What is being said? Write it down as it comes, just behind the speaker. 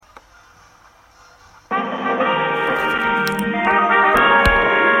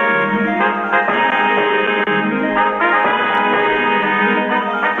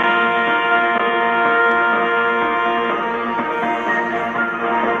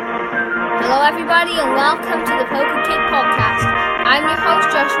Hello everybody and welcome to the Poker Kid Podcast. I'm your host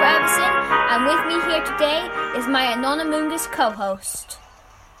Joshua Everson, and with me here today is my anonymous co-host.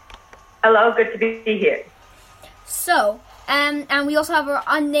 Hello, good to be here. So, and we also have our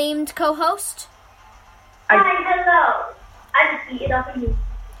unnamed co-host. Hi, hello. I just eat it off of you.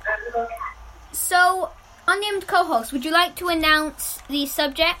 So, unnamed co-host, would you like to announce the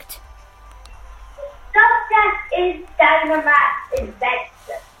subject? Subject is Dynamax Adventures.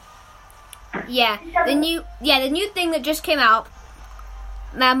 Yeah, the new thing that just came out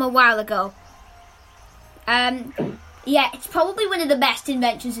a while ago. Yeah, it's probably one of the best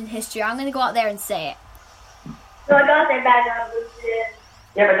inventions in history. I'm going to go out there and say it. So I gotta say better.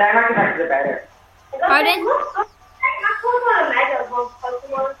 Yeah, but Dynamax Adventures are better. Pardon?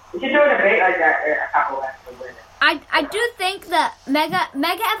 We should do a debate like that a couple of episodes. I do think that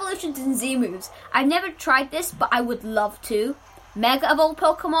Mega Evolutions and Z moves. I've never tried this, but I would love to. Mega evolve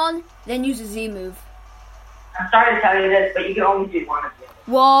Pokemon, then use a Z move. I'm sorry to tell you this, but you can only do one of them.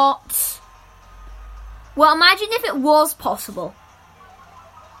 What? Well, imagine if it was possible.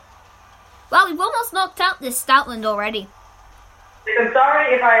 Well, we've almost knocked out this Stoutland already. I'm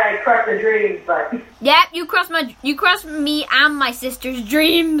sorry if I crush the dreams, but Yep, you crushed me and my sister's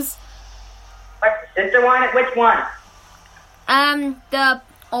dreams. what, sister one? Which one? The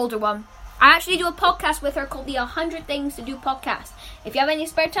older one. I actually do a podcast with her called the 100 Things to Do podcast. If you have any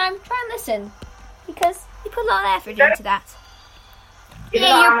spare time, try and listen. Because we put a lot of effort into that.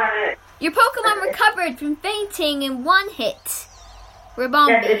 Yeah, your Pokemon recovered from fainting in one hit. Rabombi.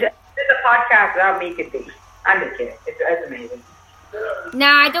 Yes, it's a podcast without me could be. I'm just kidding. It's amazing.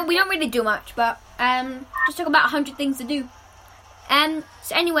 Nah, we don't really do much, but just talk about 100 things to do. So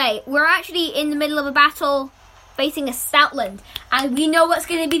anyway, we're actually in the middle of a battle facing a Stoutland, and we know what's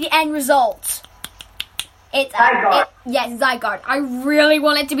going to be the end result. It's Zygard. It's Zygard. I really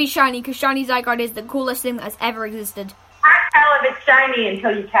want it to be shiny, because shiny Zygard is the coolest thing that has ever existed. I can't tell if it's shiny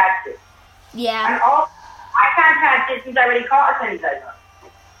until you catch it. Yeah. And also, I can't catch it since I already caught a shiny Zygard.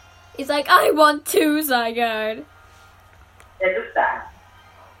 It's like, I want two Zygard. It's just sad.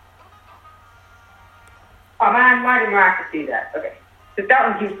 Oh man, why did Maractus do that? Okay. So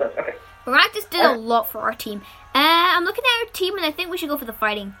that one's useless. Okay. Maractus did a lot for our team. I'm looking at our team, and I think we should go for the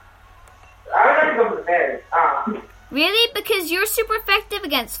fighting. I would like to go for the berries. Really? Because you're super effective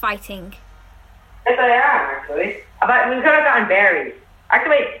against fighting. Yes, I am, actually. But we could have gotten berries. Actually,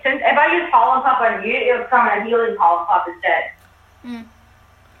 wait, since if I use Pollen Puff on you, it would become a healing Pollen Puff instead.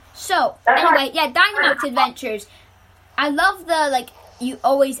 So, anyway, yeah, Dynamax Adventures. I love the, you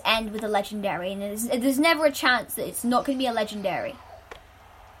always end with a legendary, and there's never a chance that it's not going to be a legendary.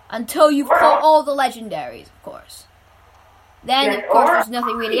 Until you've caught all the legendaries, of course. Then, of course, there's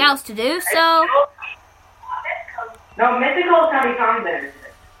nothing really else to do, so... No, mythical can become there.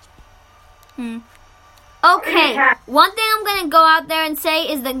 Okay, one thing I'm going to go out there and say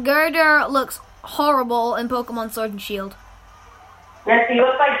is that Girder looks horrible in Pokemon Sword and Shield. Yes, he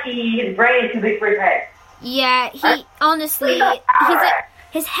looks like his brain is too big for his head. Yeah, honestly,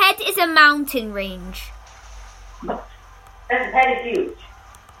 his head is a mountain range. His head is huge.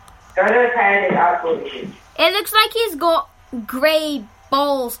 Girder's head is absolutely huge. It looks like he's got grey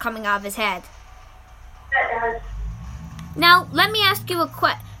balls coming out of his head. That does. Now, let me ask you a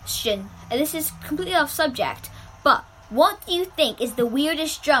question. This is completely off subject, but what do you think is the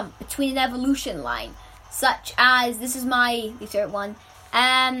weirdest jump between an evolution line? Such as, this is my third one.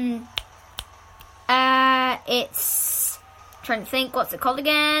 It's... trying to think, what's it called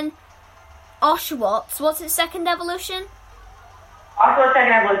again? Oshawott. What's its second evolution? Also,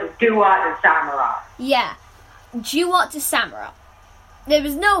 second evolution is Duat and Samurai. Yeah. Duat to Samurott. There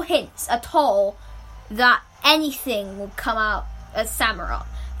was no hints at all that anything would come out as Samurott.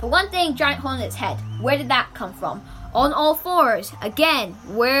 For one thing, giant hole in its head. Where did that come from? On all fours. Again,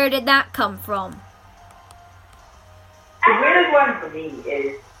 where did that come from? The weirdest one for me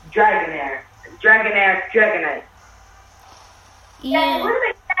is Dragonair. Dragonite. Yeah. What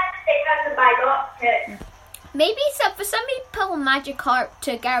if they come to my doctor? Maybe for some people Magikarp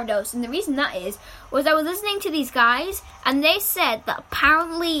to Gyarados, and the reason that is was I was listening to these guys, and they said that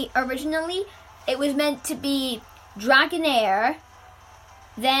apparently originally it was meant to be Dragonair,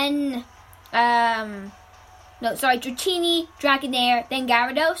 then Dratini, Dragonair, then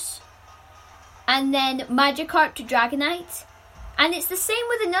Gyarados, and then Magikarp to Dragonite, and it's the same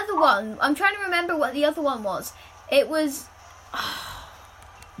with another one. I'm trying to remember what the other one was. It was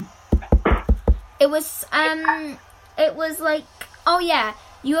like, oh yeah,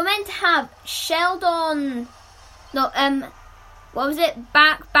 you were meant to have Sheldon, what was it?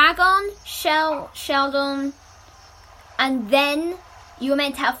 Bagon, Sheldon, and then you were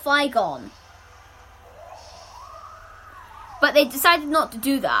meant to have Flygon. But they decided not to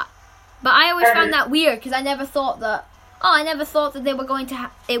do that. But I always found that weird because I never thought that. Oh, I never thought that they were going to.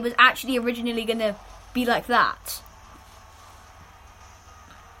 It was actually originally going to be like that.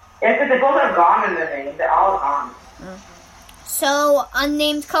 Yeah, because they both are gone in the thing. They're all gone. So,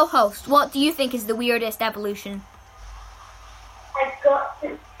 unnamed co-host, what do you think is the weirdest evolution? I've got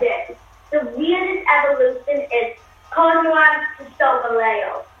to say, the weirdest evolution is Cornwall to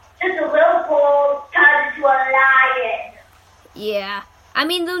Sogaleo. Just a little ball turned into a lion. Yeah. I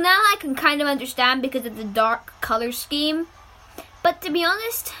mean, Lunella I can kind of understand because of the dark color scheme. But to be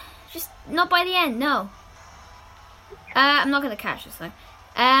honest, just not by the end, no. I'm not going to catch this thing.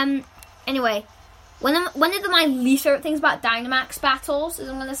 Anyway, one of my least favorite things about Dynamax battles, as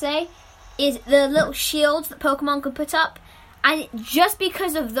I'm going to say, is the little shields that Pokemon can put up. And just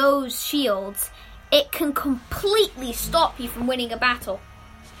because of those shields, it can completely stop you from winning a battle.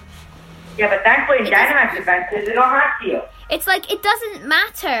 Yeah, but thankfully in Dynamax Adventures, they don't have to. It's like, it doesn't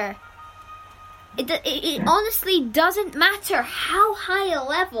matter. It honestly doesn't matter how high a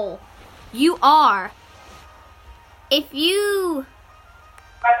level you are. If you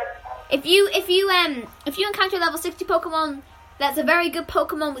encounter level 60 Pokemon that's a very good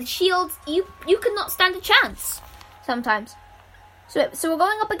Pokemon with shields, you could not stand a chance sometimes. So we're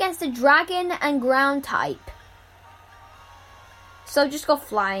going up against a dragon and ground type. So just go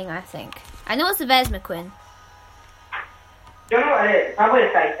flying, I think. I know it's a Vesmiquin. Don't know what it is. Probably a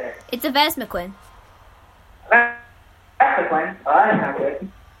Scyther. It's a Vesmiquin. That's the one. Oh, that's not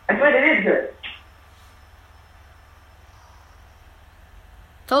good. I swear it is good.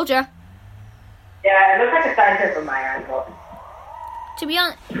 Told ya. Yeah, it looks like a Scyther from my angle. To be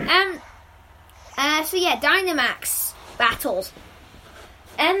honest, so yeah, Dynamax battles.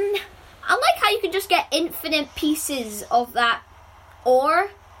 I like how you can just get infinite pieces of that ore.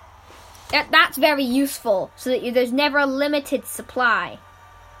 That's very useful, so that there's never a limited supply.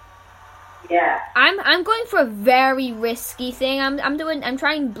 Yeah. I'm going for a very risky thing. I'm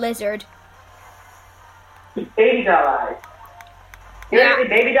trying Blizzard. Baby doll eyes. You Yeah. ever see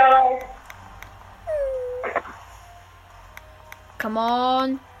baby doll eyes? Come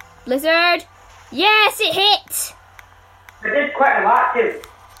on, Blizzard. Yes, it hit. It did quite a lot too.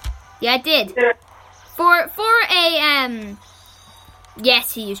 Yeah, it did. For a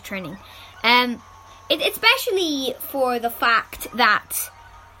yes, he used training. Especially for the fact that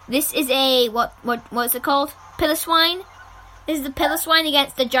this is a what's it called? Piloswine. This is the Piloswine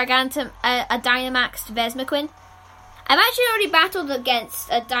against the a Dynamax Vesmiquin. I've actually already battled against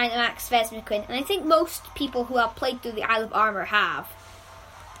a Dynamax Vesmiquin, and I think most people who have played through the Isle of Armor have.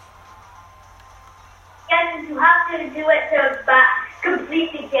 Yes, you have to do it to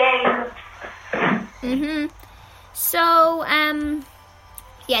complete the game. So,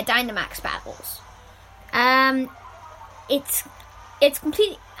 yeah, Dynamax battles. It's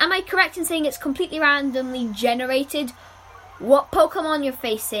complete. Am I correct in saying it's completely randomly generated what Pokemon you're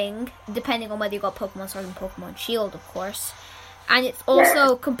facing, depending on whether you've got Pokemon Sword and Pokemon Shield, of course. And it's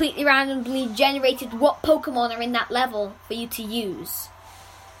also completely randomly generated what Pokemon are in that level for you to use.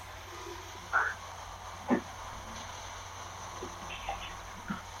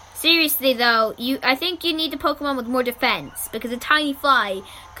 Seriously though, I think you need a Pokemon with more defense, because a tiny fly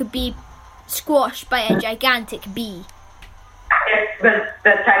could be squashed by a gigantic bee.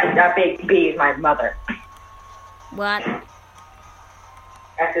 That big bee is my mother. What?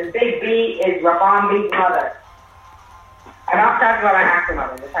 This big bee is Rabon Bee's mother. I'm not talking about my actor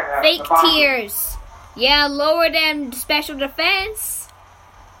mother. I'm just talking about Fake Rabon tears. Yeah, lower than special defense.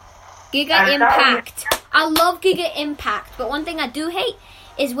 Giga Impact. I love Giga Impact, but one thing I do hate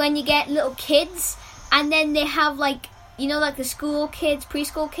is when you get little kids and then they have like the school kids,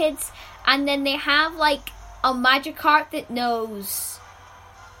 preschool kids, and then they have like a Magikarp that knows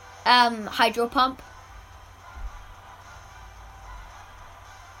Hydro Pump.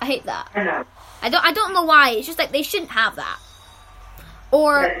 I hate that. I know. I don't know why. It's just like they shouldn't have that.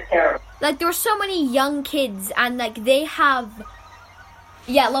 Or That's terrible. like there are so many young kids and like they have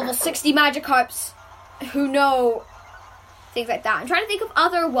level 60 Magikarps who know things like that. I'm trying to think of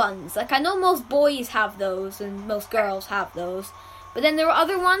other ones. Like I know most boys have those and most girls have those. But then there are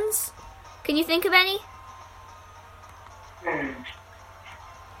other ones. Can you think of any?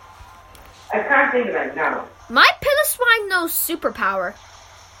 I can't think of it, no. My Piloswine knows Superpower.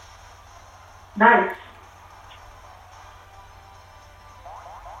 Nice.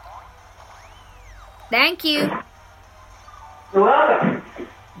 Thank you. You're welcome.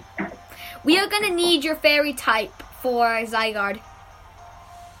 We are going to need your fairy type for Zygard.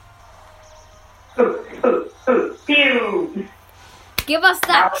 Pew. Give us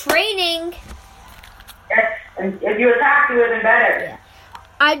that training. Yes, And if you attack, you would have been better.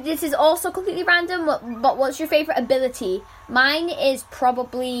 Yeah. This is also completely random, but what's your favorite ability? Mine is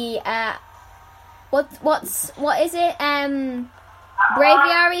probably what is it?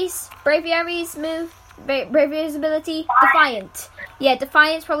 Braviary's move, Braviary's ability, Defiant. Yeah,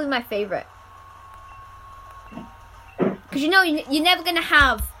 Defiant's probably my favorite. Because you're never gonna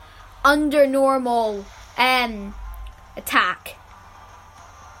have under normal attack.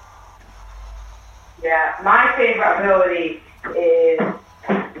 Yeah, my favorite ability is,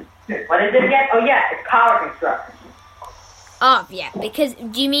 what is it again? Oh yeah, it's Power Construct. Oh yeah,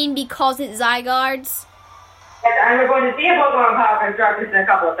 do you mean because it's Zygards? Yes, and we're going to see a Pokemon Power Construct in a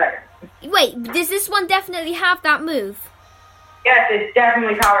couple of seconds. Wait, does this one definitely have that move? Yes, it's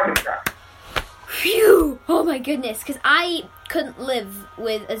definitely Power Construct. Phew! Oh my goodness, because I couldn't live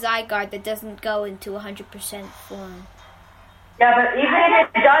with a Zygard that doesn't go into 100% form. Yeah, but even if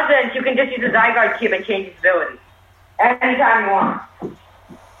it doesn't, you can just use a Zygard cube and change its ability. Anytime you want.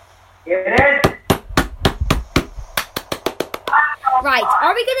 Here it is. Right,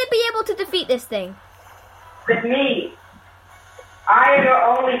 are we going to be able to defeat this thing? With me. I am your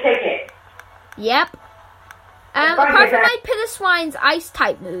only ticket. Yep. Apart from my Piloswine's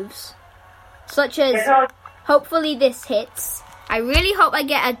ice-type moves, such as, hopefully this hits. I really hope I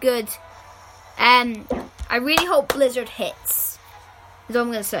get a good, I really hope Blizzard hits. That's all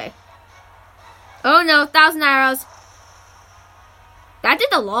I'm going to say. Oh no, 1,000 arrows. That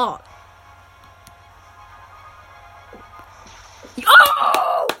did a lot.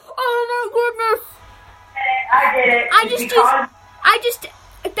 Oh! Oh my goodness! I did it.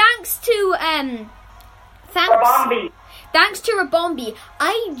 Thanks to Rabombi,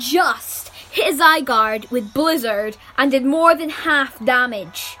 I just hit a Zygard with Blizzard and did more than half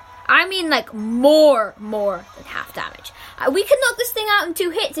damage. I mean, like, more than half damage. We can knock this thing out in 2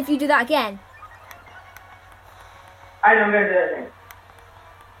 hits if you do that again. I don't know that.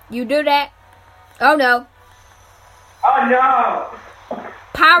 You do that. Oh no. Oh no.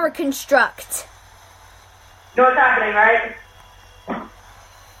 Power Construct. You know what's happening, right?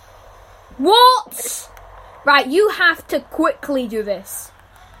 What? Right, you have to quickly do this.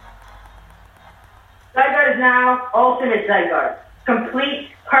 Zygard is now ultimate Zygard. Complete,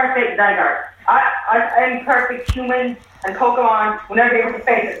 perfect Zygard. I'm perfect human and Pokemon will never be able to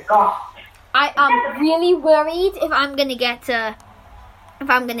face it. Gone. I am really worried if I'm gonna get to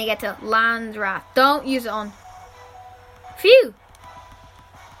Landwrath. Don't use it on. Phew.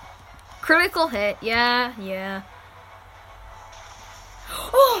 Critical hit. Yeah.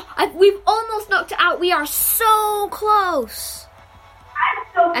 Oh, we've almost knocked it out. We are so close.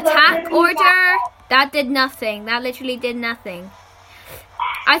 Attack order. That did nothing. That literally did nothing.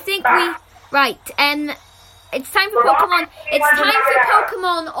 I think right. It's time for Pokemon. It's time for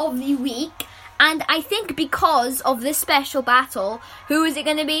Pokemon of the week. And I think because of this special battle, who is it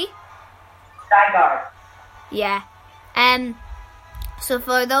going to be? Zygard. Yeah. So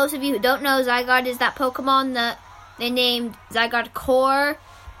for those of you who don't know, Zygard is that Pokemon that they named Zygard Core,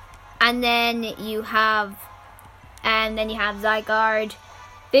 and then you have Zygard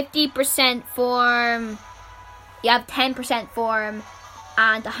 50% form. You have 10% form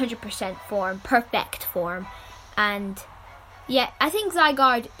and 100% form, perfect form, and yeah, I think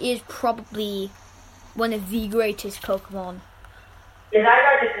Zygard is probably one of the greatest Pokemon. Yeah,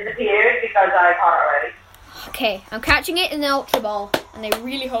 Zygard just disappeared because I caught it already. Okay, I'm catching it in the Ultra Ball, and I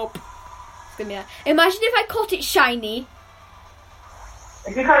really hope it's gonna be that. Imagine if I caught it shiny.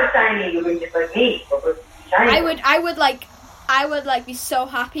 If you caught it shiny, you'd be just like me. Shiny. I would be so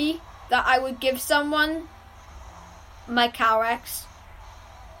happy that I would give someone my Calyrex.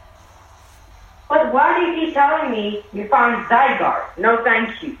 But why do you keep telling me you found Zygard? No,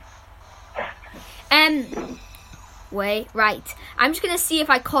 thank you. Wait, right. I'm just gonna see if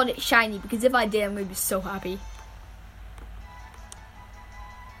I caught it shiny, because if I did, I'm gonna be so happy.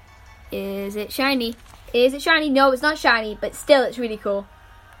 Is it shiny? Is it shiny? No, it's not shiny, but still, it's really cool.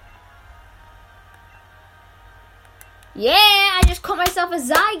 Yeah, I just caught myself a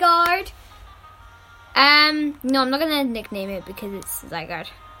Zygard. No, I'm not gonna nickname it because it's Zygard.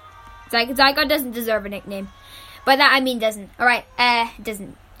 Zygard doesn't deserve a nickname. By that I mean doesn't. Alright,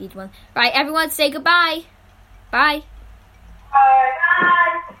 doesn't need one. Right, everyone say goodbye. Bye.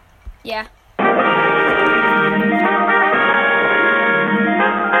 Bye. Yeah.